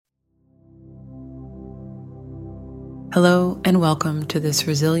Hello and welcome to this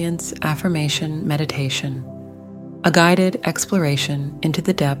Resilience Affirmation meditation, a guided exploration into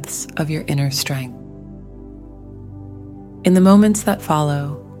the depths of your inner strength. In the moments that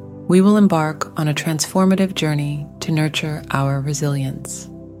follow, we will embark on a transformative journey to nurture our resilience.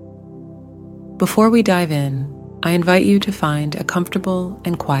 Before we dive in, I invite you to find a comfortable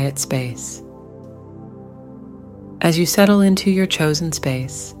and quiet space. As you settle into your chosen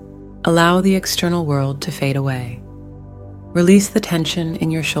space, allow the external world to fade away. Release the tension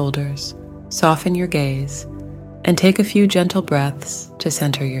in your shoulders, soften your gaze, and take a few gentle breaths to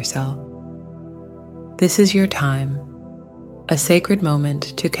center yourself. This is your time, a sacred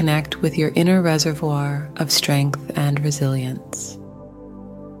moment to connect with your inner reservoir of strength and resilience.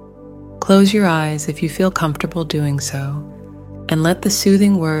 Close your eyes if you feel comfortable doing so, and let the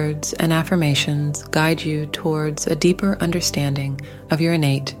soothing words and affirmations guide you towards a deeper understanding of your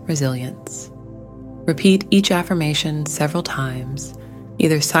innate resilience. Repeat each affirmation several times,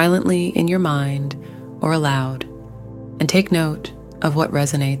 either silently in your mind or aloud, and take note of what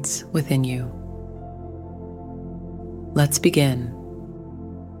resonates within you. Let's begin.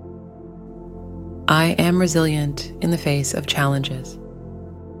 I am resilient in the face of challenges.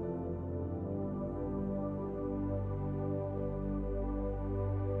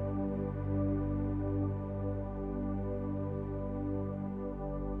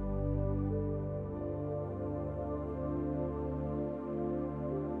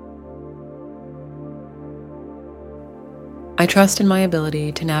 I trust in my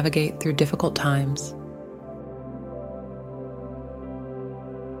ability to navigate through difficult times.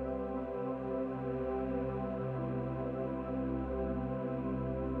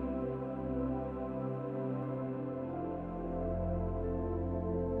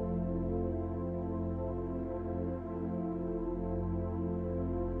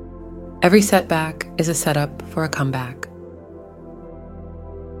 Every setback is a setup for a comeback.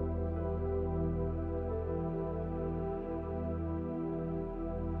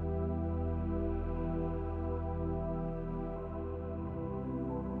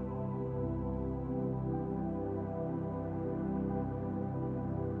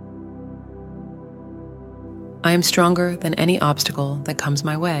 I am stronger than any obstacle that comes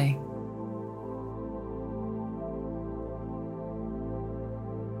my way.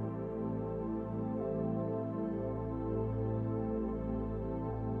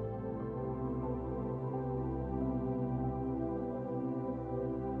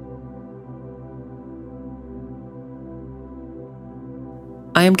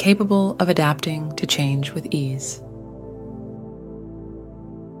 I am capable of adapting to change with ease.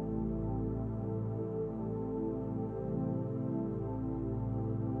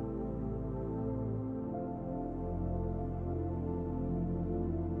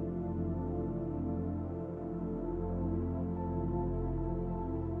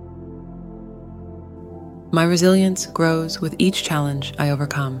 My resilience grows with each challenge I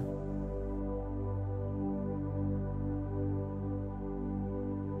overcome.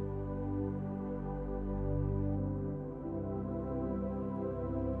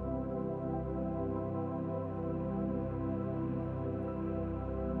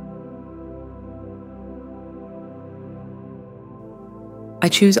 I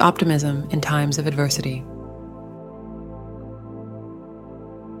choose optimism in times of adversity.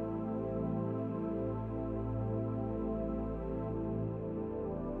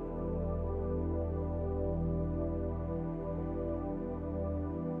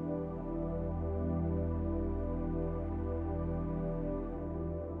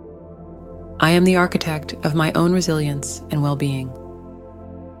 I am the architect of my own resilience and well-being.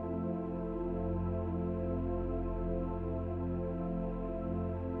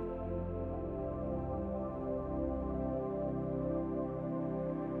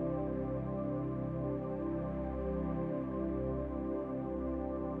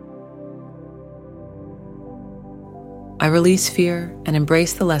 I release fear and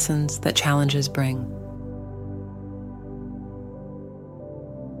embrace the lessons that challenges bring.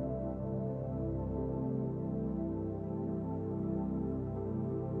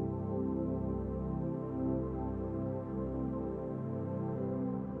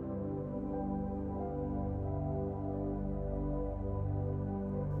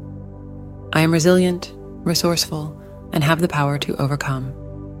 I am resilient, resourceful, and have the power to overcome.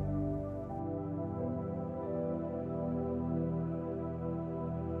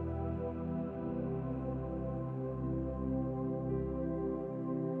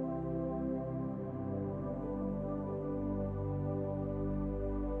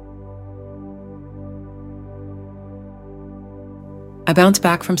 I bounce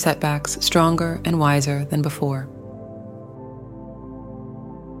back from setbacks stronger and wiser than before.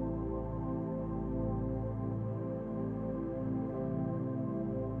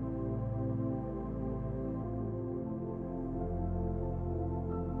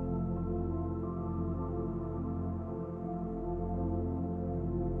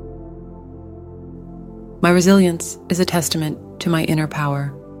 resilience is a testament to my inner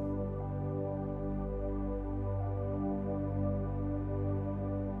power.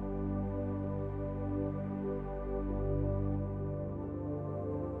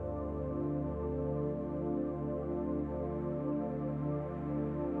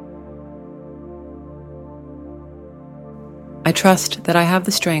 I trust that I have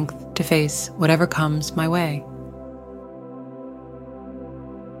the strength to face whatever comes my way.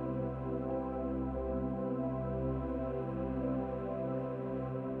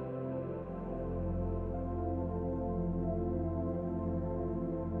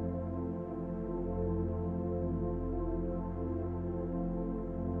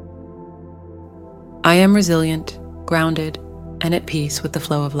 I am resilient, grounded, and at peace with the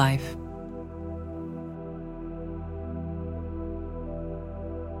flow of life.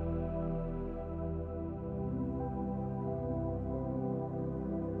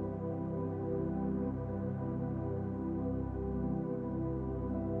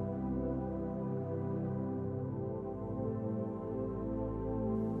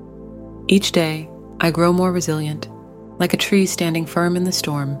 Each day, I grow more resilient, like a tree standing firm in the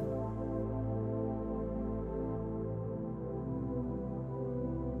storm.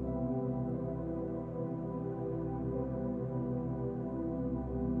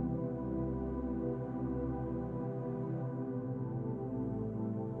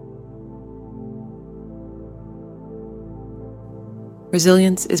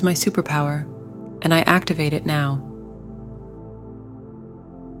 Resilience is my superpower, and I activate it now.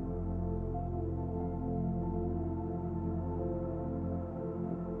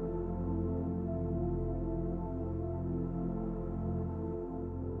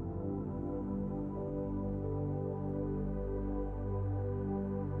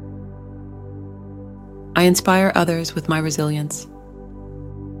 I inspire others with my resilience.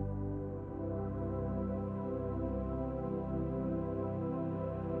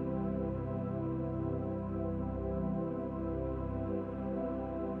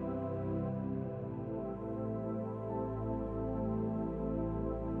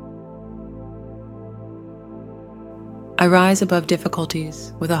 I rise above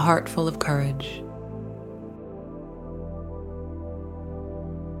difficulties with a heart full of courage.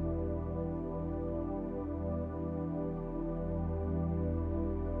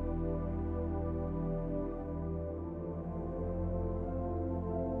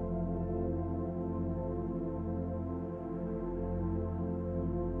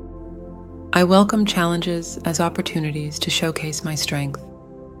 I welcome challenges as opportunities to showcase my strength.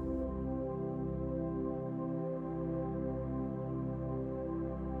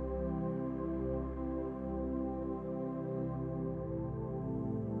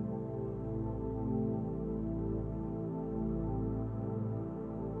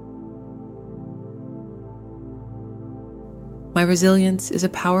 My resilience is a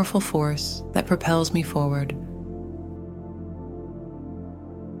powerful force that propels me forward.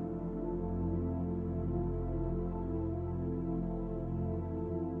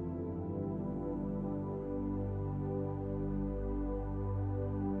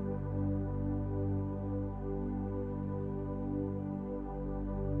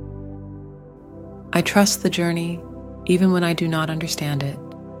 I trust the journey, even when I do not understand it.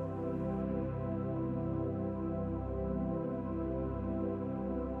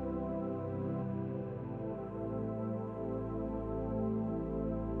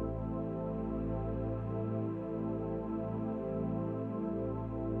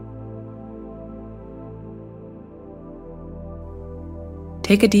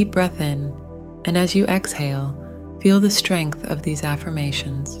 Take a deep breath in, and as you exhale, feel the strength of these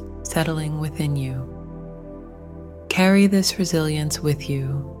affirmations settling within you. Carry this resilience with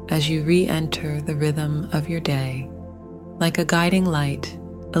you as you re-enter the rhythm of your day, like a guiding light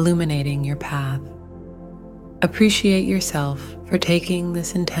illuminating your path. Appreciate yourself for taking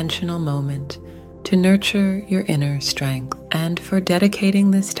this intentional moment to nurture your inner strength and for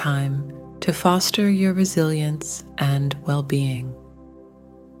dedicating this time to foster your resilience and well-being.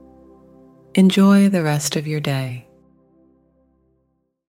 Enjoy the rest of your day.